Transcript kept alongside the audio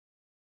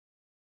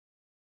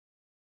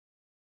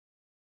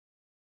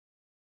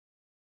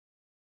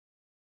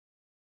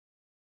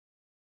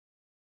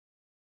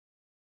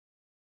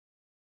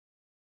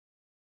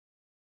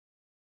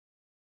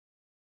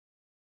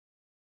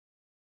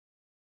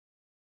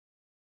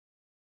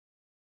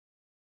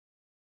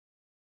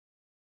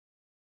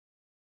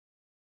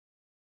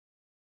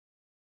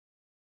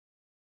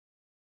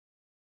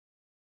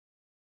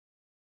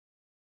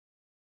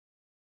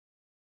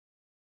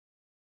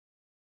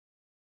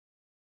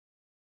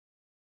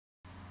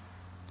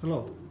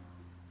Hello,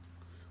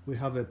 we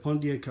have a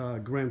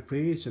Pontiac Grand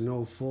Prix. It's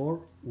an 04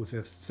 with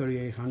a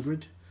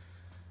 3800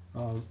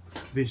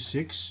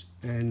 V6,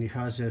 and it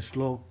has a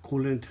slow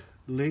coolant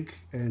leak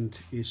and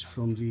is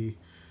from the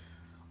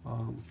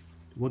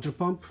water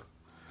pump.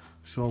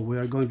 So we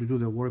are going to do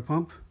the water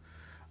pump.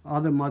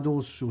 Other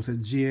models with a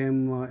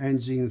GM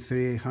engine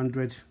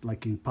 3800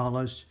 like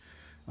Impalas,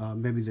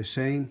 maybe the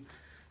same.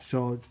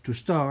 So to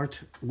start,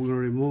 we're going to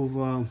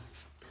remove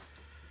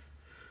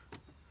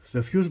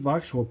the fuse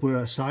box. We'll put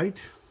it aside,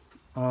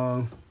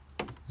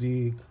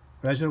 the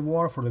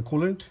reservoir for the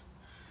coolant,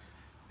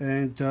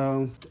 and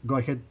go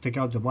ahead and take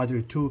out the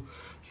battery too.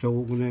 So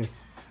we're going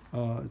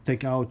to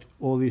take out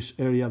all this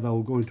area that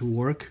we're going to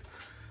work.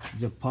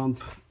 The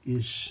pump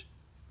is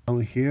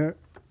down here,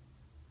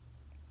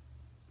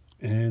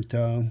 and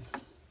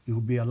it will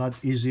be a lot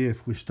easier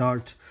if we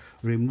start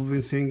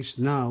removing things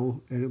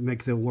now and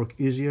make the work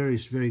easier.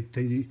 It's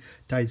very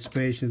tight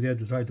space in there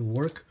to try to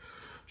work.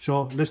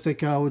 So let's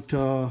take out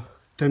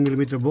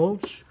 10mm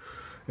bolts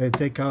and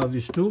take out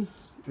these two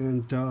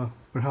and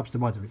perhaps the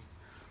battery.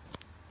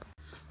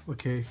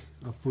 Okay,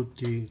 I'll put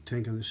the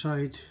tank on the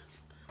side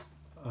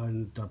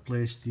and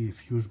place the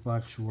fuse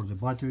box where the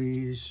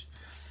battery is.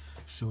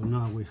 So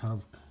now we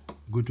have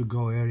good to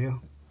go area,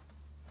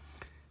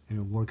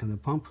 and work on the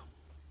pump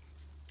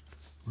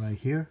right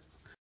here.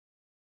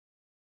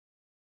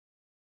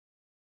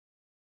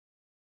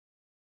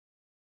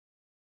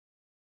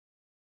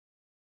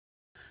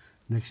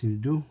 Next thing to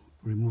do,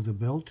 remove the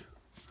belt.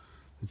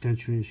 The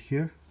tensioner is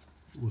here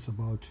with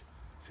about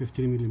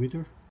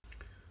 15mm.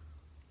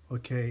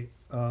 Okay,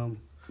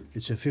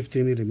 it's a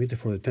 15mm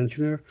for the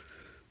tensioner.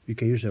 You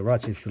can use the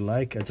ratchet if you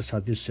like. I just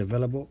have this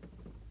available.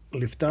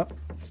 Lift up.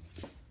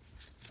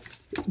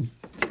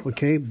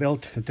 Okay,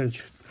 belt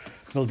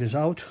is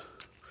out.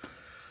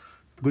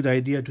 Good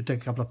idea to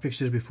take a couple of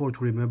pictures before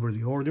to remember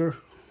the order.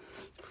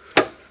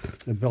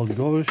 The belt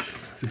goes.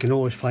 You can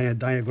always find a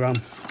diagram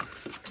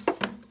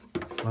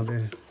on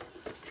the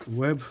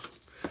web.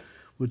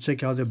 We'll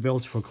check out the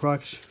belts for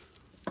cracks,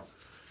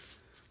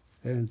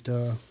 and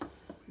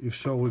if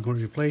so, we're going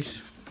to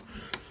replace.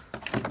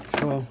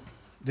 So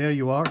there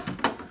you are.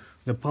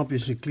 The pump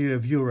is in clear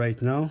view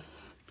right now.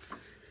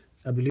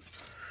 I believe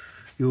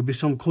it will be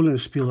some coolant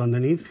spill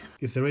underneath.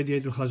 If the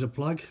radiator has a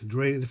plug,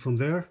 drain it from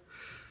there.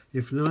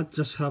 If not,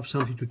 just have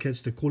something to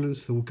catch the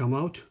coolant that will come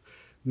out.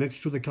 Make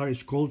sure the car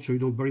is cold so you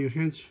don't burn your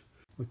hands.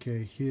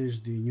 Okay, here's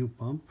the new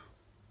pump.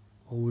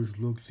 Always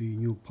look the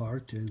new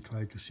part and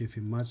try to see if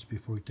it matches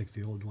before you take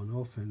the old one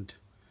off, and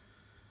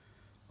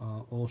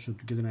also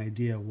to get an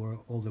idea where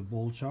all the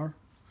bolts are.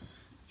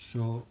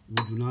 So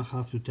we do not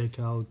have to take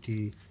out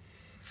the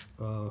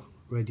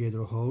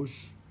radiator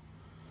hose.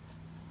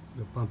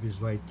 The pump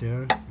is right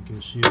there. You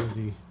can see all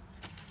the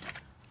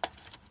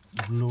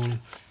blue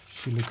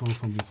silicone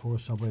from before.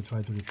 Somebody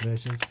tried to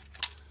replace it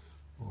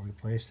or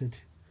replaced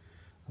it.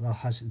 That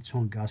has its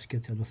own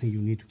gasket. I don't think you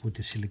need to put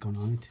the silicone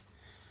on it.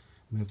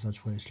 Maybe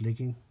that's why it's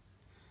leaking.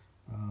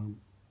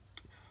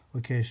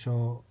 Okay,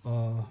 so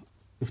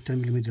with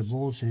 10mm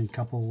bolts, and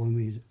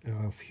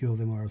a few of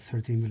them are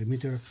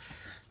 13mm.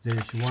 There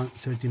is one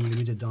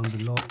 13mm down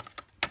below,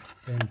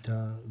 and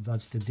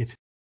that's the difference.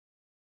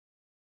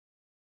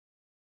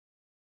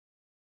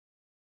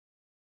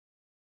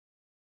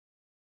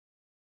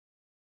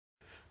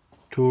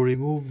 To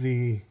remove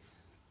the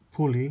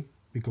pulley,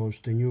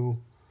 because the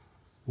new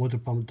water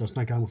pump does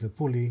not come with a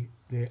pulley,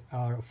 there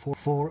are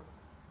four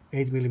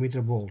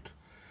 8mm bolt.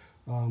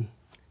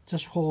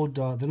 Just hold,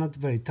 they're not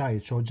very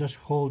tight, so just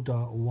hold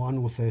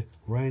one with a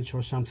wrench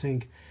or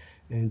something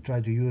and try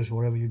to use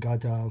wherever you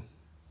got a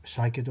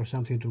socket or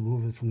something to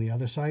remove it from the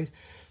other side.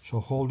 So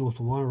hold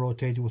with one,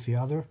 rotate with the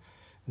other,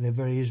 and they're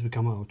very easy to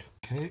come out.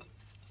 Okay,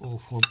 all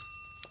four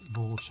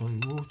bolts are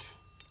removed.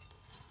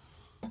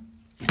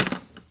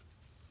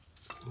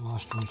 The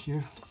last one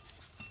here,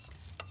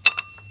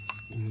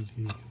 and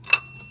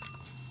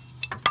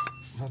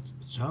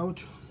that's out.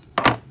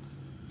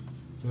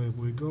 There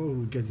we go,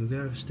 we're getting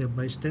there step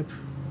by step.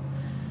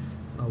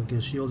 We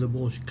can see all the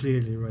bolts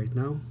clearly right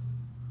now.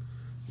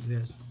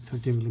 There's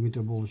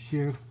 13mm bolts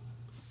here,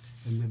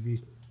 and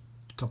maybe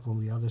a couple on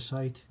the other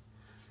side,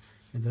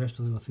 and the rest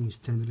of them I think is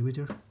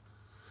 10mm.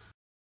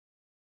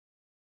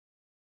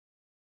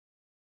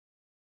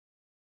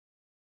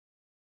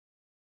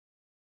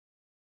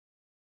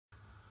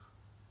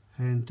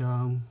 And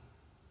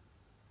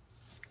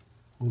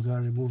we're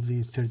gonna remove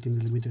the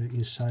 13mm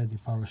inside the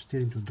power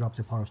steering to drop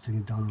the power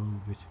steering down a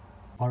little bit.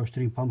 Power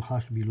steering pump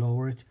has to be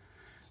lowered.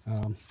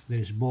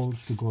 There's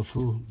bolts to go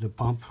through the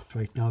pump.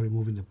 Right now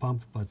removing the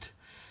pump, but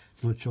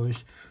no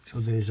choice. So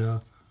there's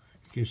you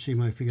can see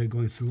my finger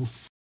going through.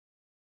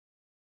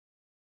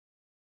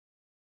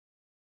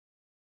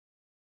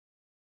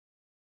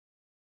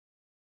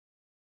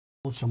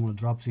 Also, I'm going to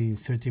drop the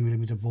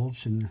 13mm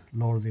bolts and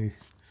lower the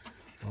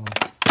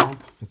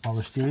pump, the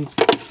power steering.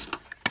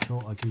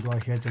 So I can go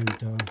ahead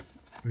and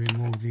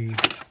remove the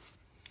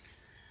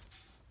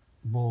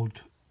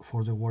bolt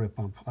for the water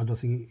pump. I don't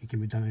think it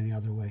can be done any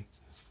other way.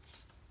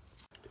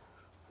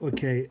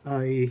 Okay,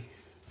 I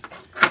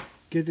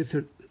get the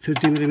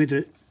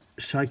 30mm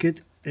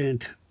socket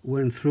and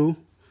went through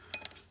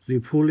the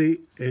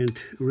pulley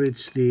and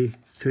reached the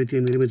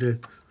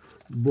 30mm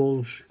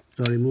bolts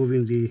that are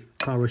removing the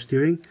power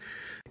steering.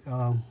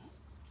 I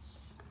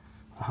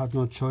had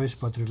no choice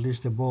but release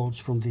the bolts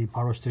from the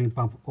power steering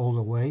pump all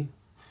the way.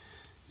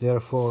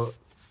 Therefore,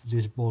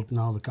 this bolt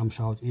now that comes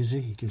out easy.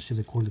 You can see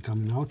the coolant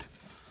coming out.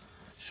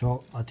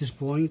 So at this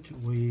point,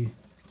 we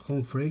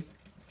home free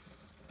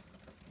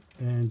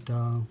and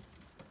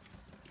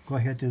go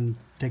ahead and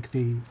take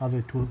the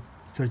other two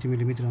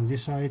 30mm on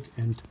this side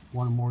and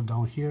one more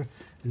down here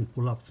and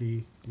pull up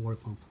the water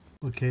pump.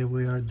 Okay,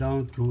 we are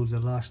down to the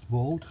last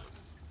bolt.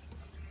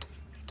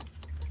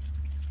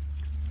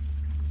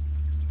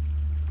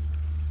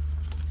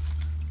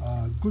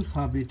 Good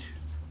habit,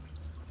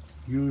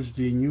 use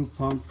the new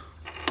pump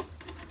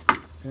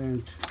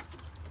and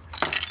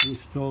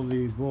install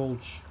the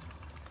bolts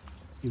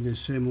in the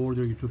same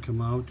order you took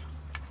them out.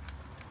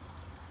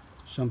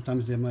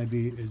 Sometimes they might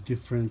be a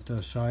different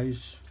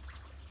size.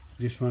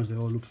 These ones, they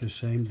all look the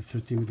same, the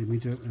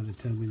 30mm and the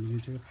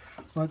 10mm,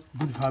 but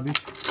good habit.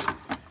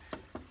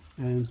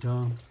 And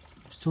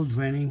still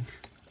draining.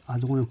 I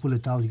don't want to pull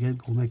it out yet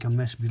or make a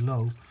mess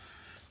below.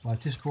 But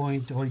at this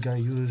point, all you gotta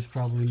use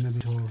probably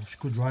maybe a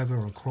screwdriver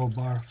or a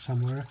crowbar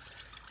somewhere.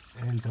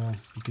 And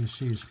you can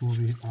see it's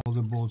moving. All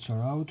the bolts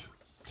are out.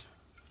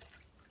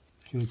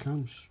 Here it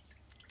comes.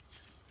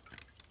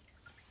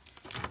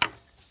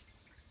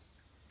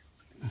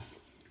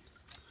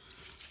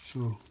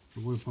 So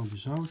the water pump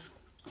is out.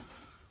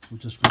 We're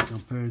just going to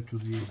compare it to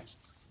the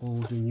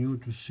old and new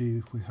to see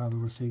if we have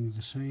everything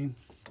the same.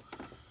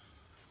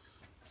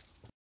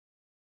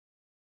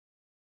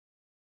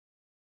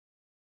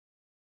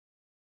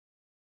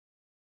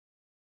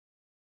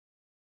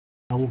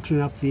 I will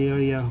clean up the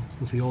area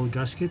with the old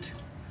gasket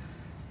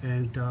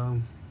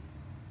and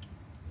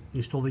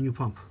install the new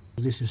pump.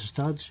 This is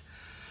studs,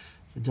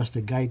 just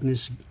the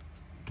guidance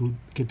to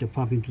get the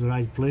pump into the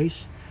right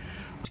place.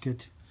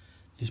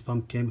 This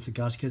pump came with the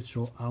gasket,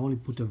 so I only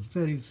put a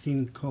very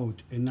thin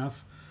coat,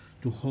 enough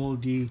to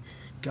hold the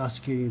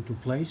gasket into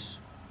place.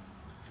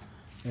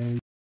 And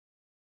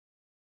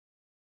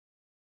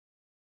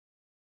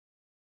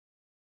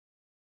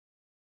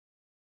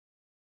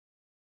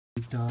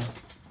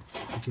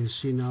you can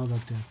see now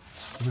that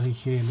everything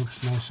here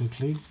looks nice and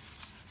clean.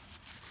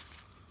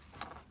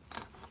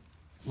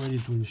 Ready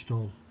to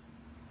install.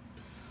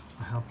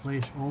 I have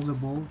placed all the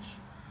bolts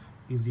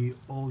in the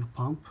old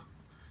pump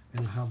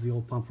and I have the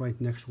old pump right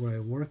next where I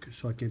work,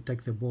 so I can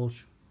take the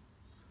bolts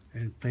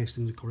and place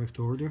them in the correct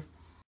order.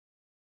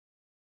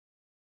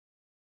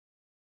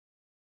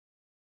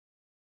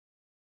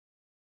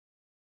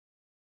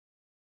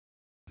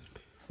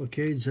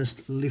 Okay,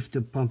 just lift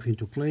the pump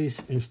into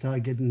place and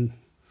start getting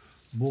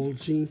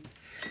bolts in.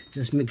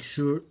 Just make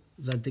sure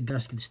that the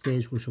gasket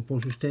stays where it's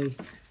supposed to stay.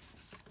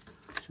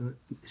 So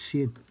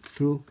see it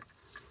through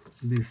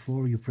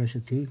before you press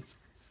it in,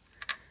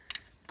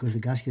 because the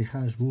gasket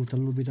has moved a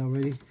little bit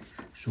already.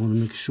 So I want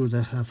to make sure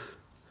that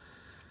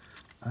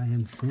I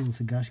am through with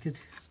the gasket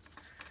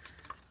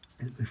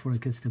and before I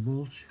catch the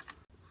bolts.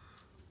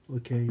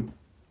 Okay,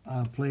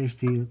 I placed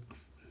the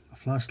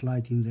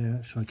flashlight in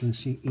there so I can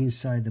see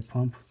inside the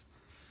pump,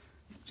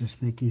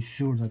 just making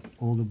sure that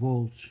all the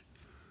bolts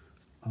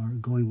are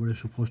going where they're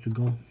supposed to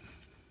go,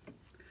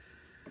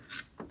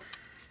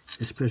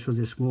 especially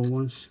the small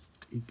ones.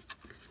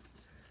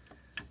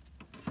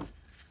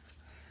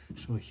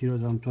 So here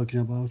that I'm talking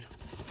about,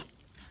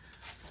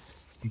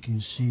 you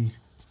can see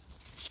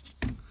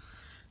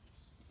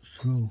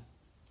through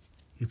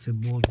if the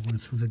bolt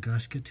went through the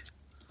gasket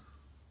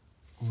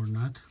or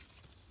not.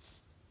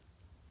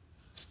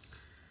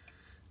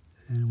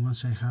 And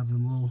once I have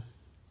them all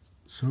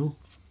through,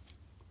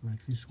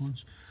 like these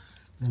ones,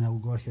 then I will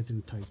go ahead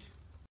and tighten.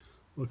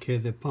 Okay,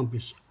 the pump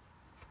is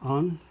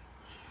on.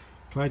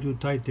 Try to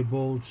tighten the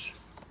bolts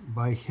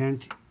by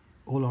hand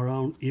all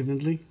around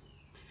evenly,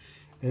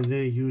 and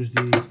then use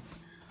the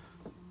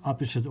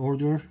opposite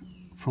order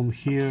from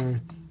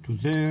here to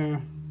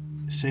there.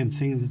 Same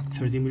thing, the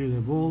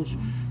 30mm bolts,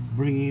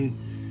 bring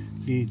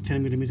in the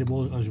 10mm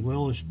bolts as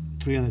well, as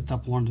 3 on the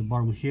top, 1 on the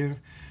bottom here,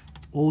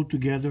 all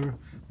together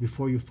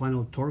before you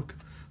final torque,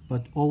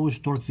 but always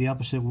torque the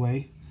opposite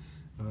way.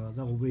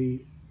 That will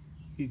be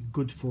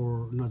good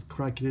for not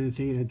cracking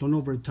anything, and don't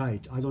over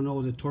tight. I don't know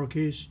what the torque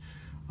is.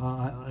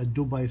 I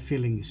do by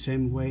feeling.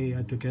 Same way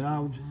I took it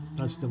out,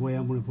 that's the way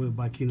I'm going to put it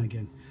back in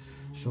again.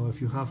 So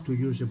if you have to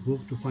use a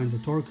book to find the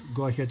torque,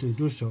 go ahead and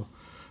do so.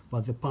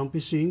 But the pump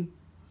is in,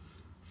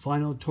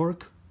 final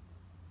torque,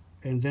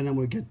 and then I'm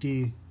going to get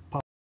the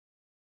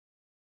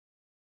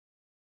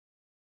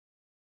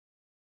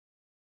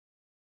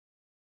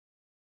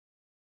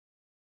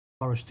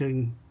power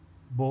steering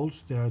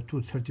bolts. There are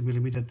two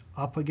 30mm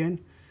up again,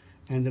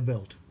 and the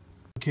belt.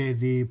 Okay,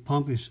 the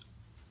pump is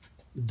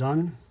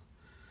done.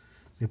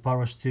 The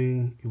power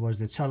steering, it was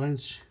the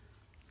challenge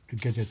to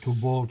get the 2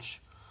 bolts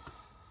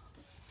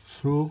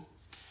through.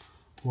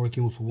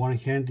 Working with one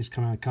hand is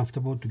kind of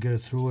uncomfortable to get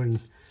it through and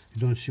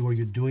You don't see what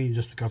you're doing. You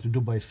just have to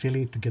do by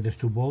feeling to get these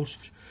two bolts.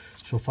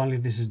 So finally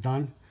this is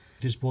done.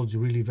 This bolt is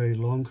really very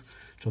long,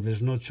 so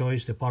there's no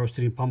choice. The power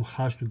steering pump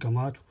has to come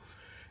out,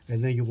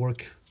 and then you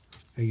work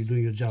and you're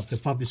doing your job. The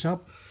pump is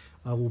up.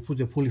 I will put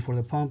the pulley for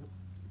the pump,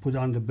 put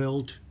on the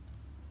belt,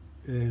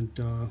 and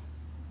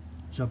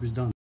job is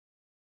done.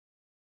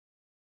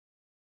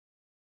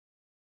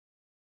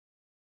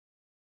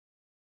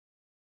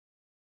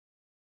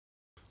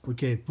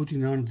 Okay,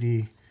 putting on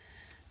the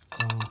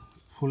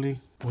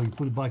pulley, or you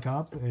put it back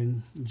up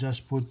and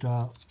just put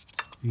the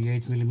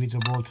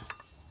 8mm bolt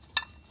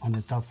on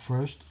the top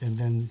first, and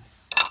then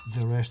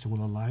the rest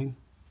will align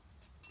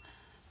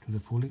to the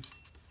pulley.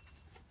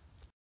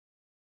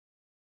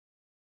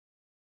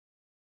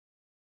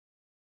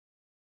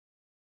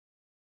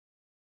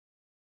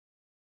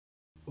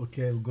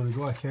 Okay, we're going to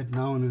go ahead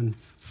now and then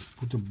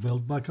put the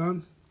belt back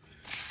on.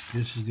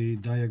 This is the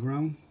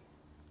diagram.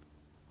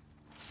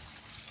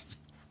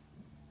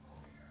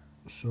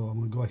 So I'm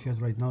going to go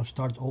ahead right now,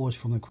 start always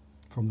from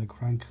the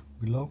crank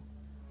below.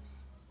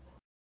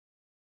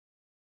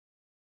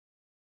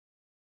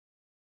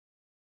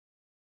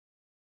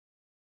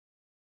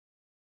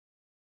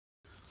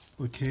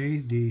 Okay,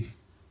 the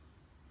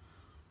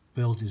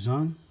belt is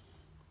on,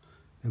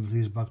 everything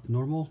is back to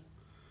normal.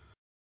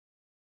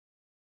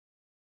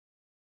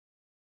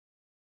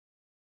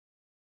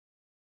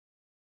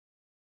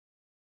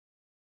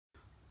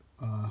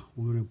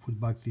 We're going to put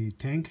back the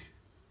tank,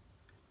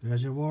 the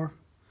reservoir,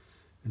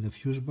 and the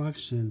fuse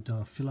box, and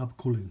fill up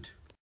coolant.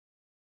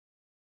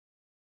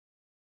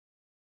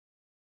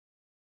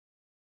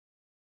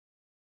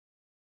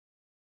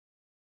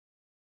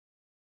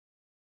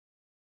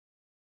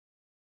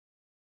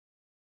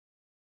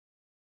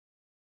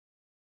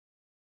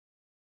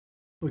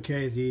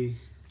 Okay, the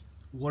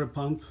water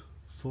pump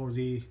for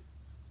the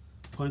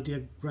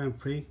Pontiac Grand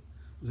Prix,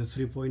 the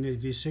 3.8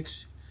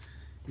 V6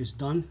 is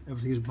done.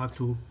 Everything is back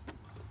to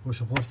where it's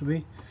supposed to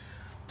be.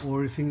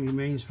 Only thing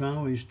remains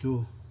now is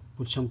to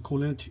put some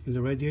coolant in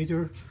the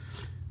radiator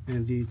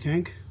and the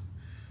tank,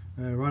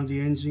 run the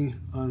engine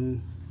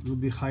on a little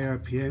bit higher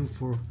RPM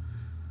for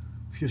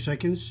a few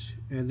seconds,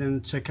 and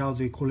then check out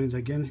the coolant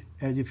again,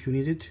 add if you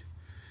need it,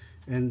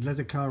 and let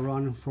the car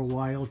run for a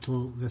while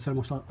till the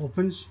thermostat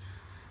opens.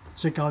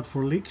 Check out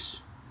for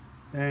leaks,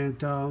 and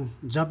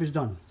job is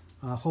done.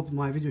 I hope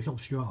my video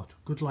helps you out.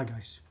 Good luck,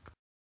 guys.